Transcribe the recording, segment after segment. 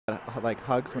like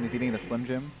hugs when he's eating the Slim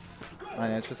Jim,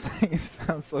 and it's just like, it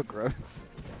sounds so gross.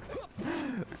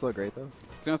 It's so great though.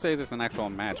 I was gonna say, is this an actual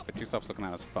match? But Jussop's looking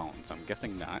at his phone, so I'm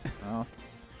guessing not.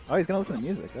 Oh, he's gonna listen to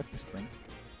music. That's interesting.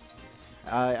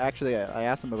 Actually, I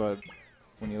asked him about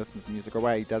when he listens to music or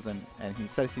why he doesn't, and he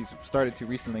says he's started to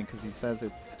recently because he says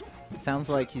it sounds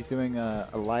like he's doing a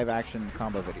live action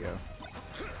combo video.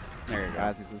 There you go.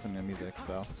 As he's listening to music,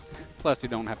 so. Plus, you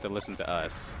don't have to listen to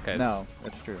us. Cause no,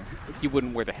 that's true. He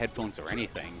wouldn't wear the headphones or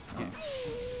anything. Oh.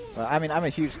 Well, I mean, I'm a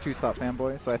huge two-stop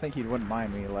fanboy, so I think he wouldn't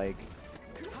mind me, like,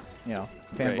 you know,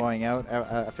 fanboying out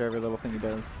after every little thing he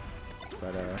does.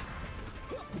 But,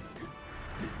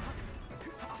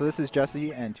 so this is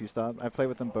Jussy and two-stop. I play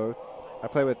with them both. I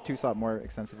play with two-stop more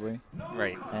extensively.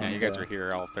 Right. And yeah, you guys were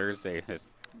here all Thursday. Just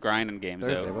grinding games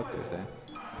Thursday. out. What's Thursday?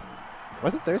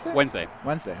 Was it Thursday? Wednesday.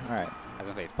 Wednesday. All right. I was going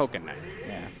to say, it's Pokken night.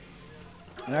 Yeah.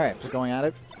 All right, we're going at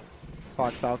it.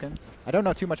 Fox Falcon. I don't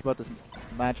know too much about this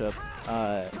matchup.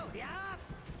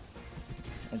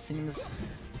 It seems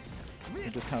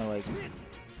it just kind of like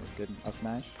was good. Up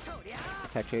smash,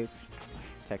 tech chase,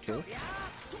 tech chase.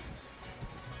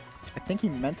 I think he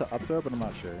meant to up throw, but I'm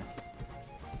not sure.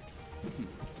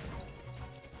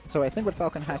 So I think what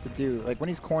Falcon has to do, like when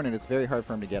he's cornered, it's very hard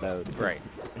for him to get out. Right.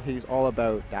 He's all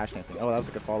about dash dancing. Oh, that was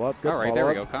a good follow up. Good all right, there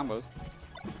we go. Combos.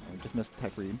 We just missed the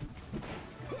tech read.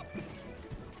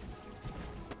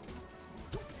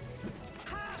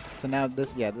 So now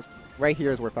this right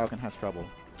here is where Falcon has trouble.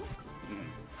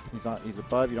 He's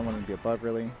above. You don't want him to be above,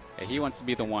 really. Yeah, he wants to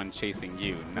be the one chasing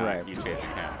you, not you chasing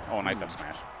him. Oh, nice up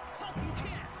smash.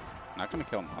 Not going to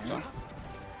kill him off, though.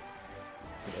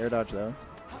 Good air dodge, though.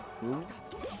 Ooh.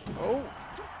 Oh.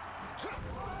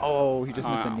 Oh, he just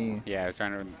missed the knee. Yeah, I was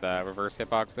trying to reverse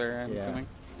hitbox there, I'm assuming.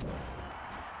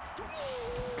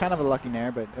 Kind of a lucky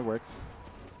nair, but it works.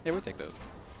 Yeah, we'll take those.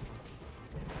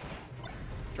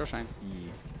 Draw shines.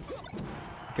 Yeah.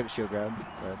 Could have shield grabbed,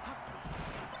 but...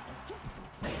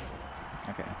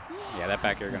 Okay. Yeah, that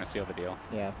back air going to seal the deal.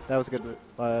 Yeah, that was good.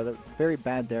 Very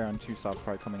bad there on two stops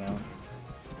part coming out.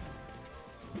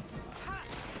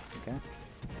 Okay.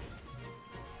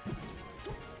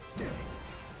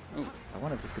 Ooh. I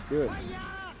wonder if this could do it.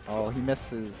 Oh, he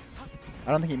misses.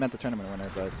 I don't think he meant the tournament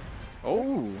winner, but...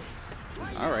 Oh!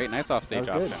 All right, nice offstage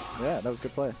option. Good. Yeah, that was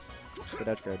good play. Good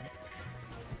edge guard.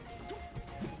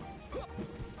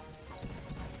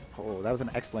 Oh, that was an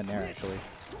excellent nair, actually.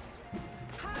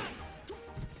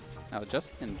 Now,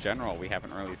 just in general, we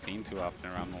haven't really seen too often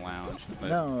around the lounge.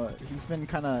 No, he's been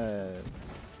kind of...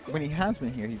 When he has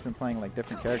been here, he's been playing like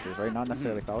different characters, right? Not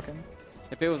necessarily Falcon.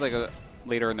 If it was like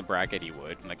later in the bracket, he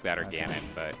would, like that or Ganon,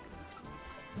 but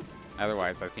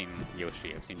otherwise, I've seen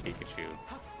Yoshi, I've seen Pikachu,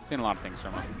 I've seen a lot of things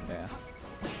from him. Yeah.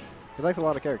 He likes a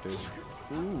lot of characters.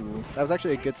 Ooh, that was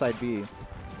actually a good side B.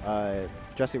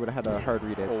 Jussy would have had to hard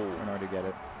read it in order to get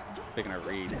it. Speaking of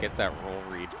reads, gets that roll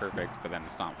read perfect, but then the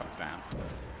stomp comes down.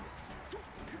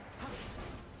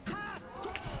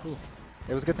 Ooh.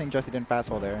 It was a good thing Jussy didn't fast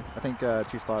fall there. I think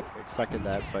two-stop expected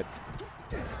that, but...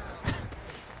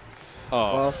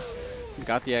 Oh, well,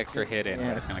 got the extra hit in,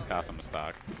 but it's going to cost him a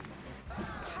stock.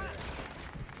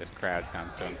 This crowd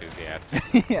sounds so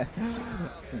enthusiastic. Yeah.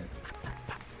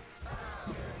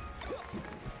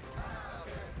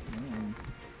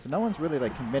 So no one's really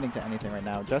like committing to anything right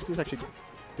now. Jussy's actually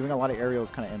doing a lot of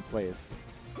aerials kind of in place.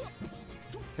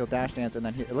 He'll dash dance, and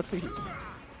then it looks like he...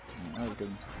 that was a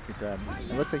good grab.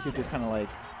 It looks like he just kind of like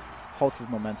halts his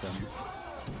momentum,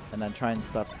 and then try and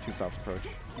stuff two-stop's approach.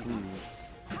 Ooh.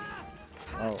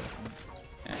 Oh.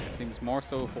 Yeah, it seems more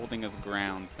so holding his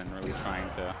ground than really trying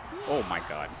to... Oh my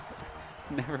god.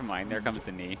 Never mind, there comes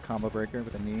the knee. Combo breaker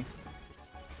with a knee.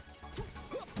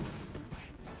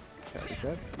 Okay,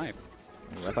 reset. Nice.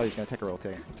 Ooh, I thought he was going to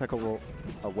take a roll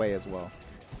away as well.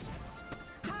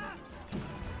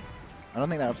 I don't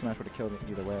think that up smash would have killed it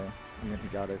either way, even if he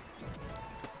got it.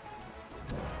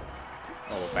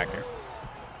 Oh, back here.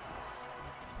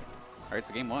 All right,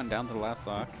 so game one, down to the last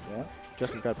stock. Yeah,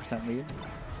 Jussy's got a % lead.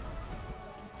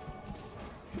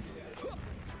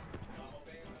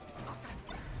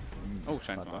 Oh,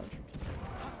 shines on.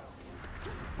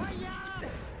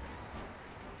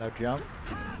 Now jump.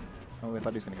 Oh, I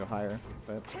thought he was going to go higher,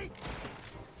 but...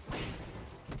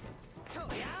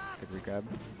 Good re-grab.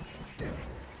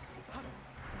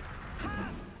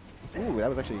 Ooh, that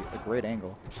was actually a great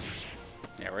angle.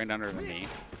 Yeah, right under the knee.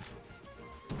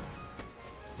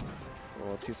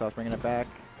 Oh, two-stop's bringing it back.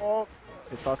 Oh,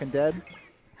 is Falcon dead?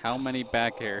 How many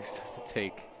back airs does it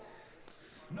take?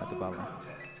 That's a bummer.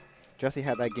 Jussy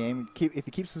had that game. If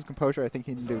he keeps his composure, I think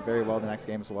he can do very well the next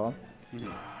game as well.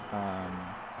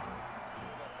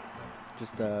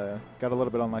 Just got a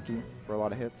little bit unlucky for a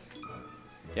lot of hits.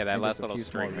 Yeah, that And last just a little few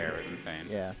small- string there was insane.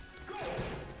 Yeah.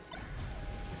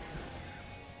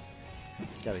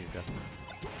 Get out of here, Justin.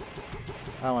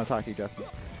 I don't want to talk to you, Justin.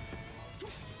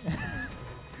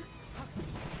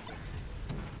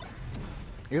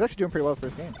 He was actually doing pretty well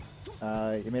first game.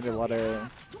 He made a lot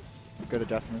of good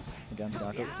adjustments against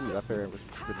Yako. Ooh, that fair was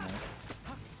really nice.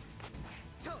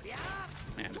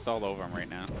 Man, it's all over him right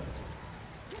now.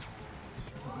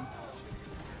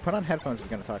 Put on headphones if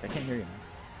you're going to talk. I can't hear you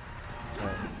now.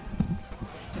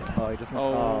 Oh, he just missed.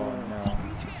 Oh, no.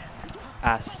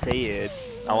 I said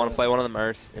I want to play one of the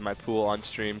Murphs in my pool on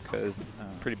stream because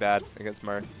I'm pretty bad against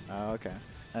Murph. Oh, okay.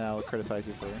 And I'll criticize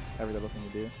you for every little thing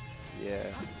you do. Yeah.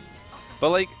 But,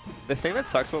 like, the thing that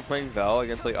sucks about playing Vel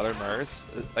against, like, other Murphs,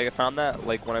 like, I found that,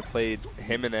 like, when I played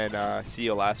him and then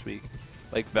CEO last week,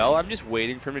 like, Vel, I'm just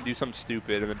waiting for him to do something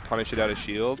stupid and then punish it out of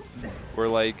shield, where,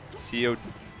 like, CEO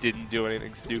didn't do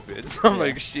anything stupid. So I'm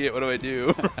like, shit, what do I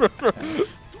do?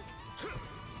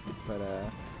 But,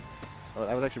 oh,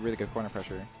 that was actually really good corner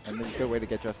pressure. And a good way to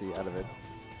get Jussy out of it.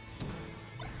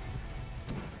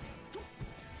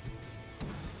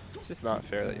 It's just not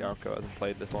fair that Yonko hasn't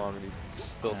played this long and he's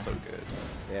still so good.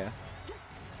 Yeah.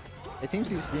 It seems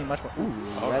he's being much more...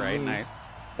 Ooh, All that right, knee. nice.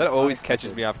 That It's always unexpected.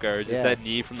 catches me off guard, just Yeah. that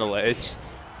knee from the ledge.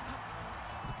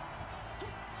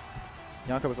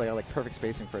 Yonko was like perfect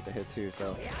spacing for it to hit too,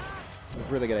 so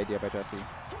a really good idea by Jussy.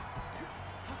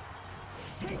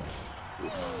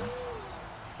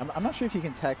 I'm not sure if he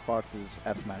can tech Fox's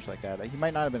F smash like that. He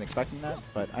might not have been expecting that,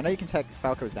 but I know you can tech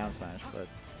Falco's down smash, but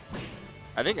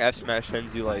I think F smash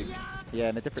sends you like yeah,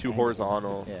 in a different too angle.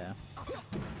 horizontal. Yeah.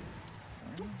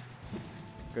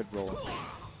 Good roll.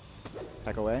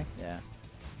 Tech away? Yeah.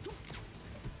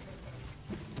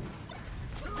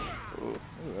 Ooh. Ooh,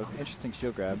 that was an interesting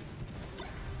shield grab.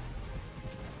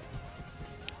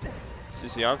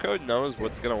 Just Yonko knows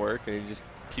what's gonna work and he just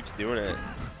keeps doing it.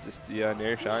 Just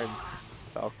Nair shines.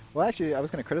 Falco. Well, actually, I was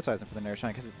going to criticize him for the Nair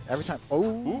shine because every time...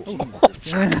 Oh,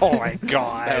 Jesus. Oh my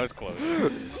god. That was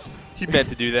close. He meant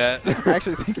to do that. I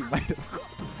actually think he might have.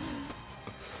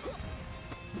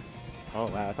 Oh,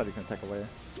 wow. I thought he was going to take away.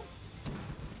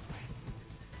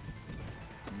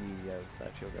 Yeah, that was a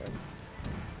bad shield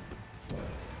grab.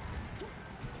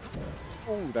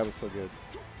 Oh, that was so good.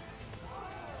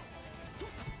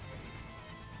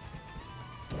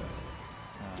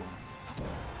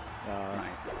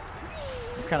 Nice.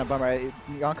 It's kind of a bummer.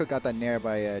 Yonko got that nair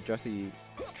by Jussy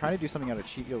trying to do something out of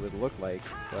cheat yield, it looked like,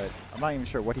 but I'm not even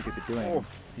sure what he could be doing. Oh.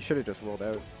 He should have just rolled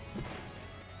out.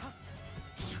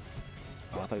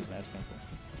 Oh, I thought he was going to edge cancel.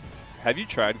 Have you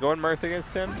tried going Mirth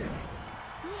against him?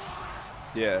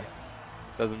 Yeah.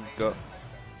 Doesn't go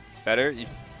better? You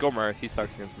go Mirth. He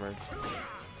sucks against Mirth.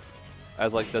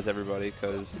 As like does everybody,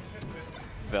 because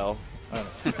Vel. I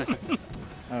don't know. I don't know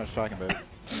what you're talking about.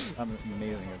 I'm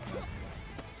amazing at that.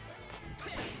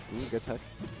 Ooh, good tech.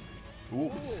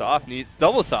 Ooh, soft knee.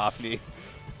 Double soft knee.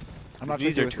 I'm not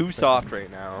These sure are if he was too expecting- soft right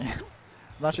now.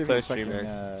 I'm not sure if Play he's stream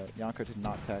expecting Yonko to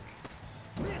not tech.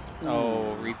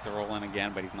 Oh, reads the roll in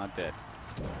again, but he's not dead.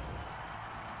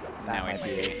 That Now he might might be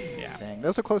be. it. Yeah. Dang.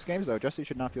 Those are close games, though. Jussy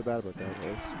should not feel bad about that.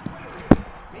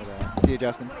 But, see you,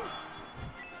 Justin.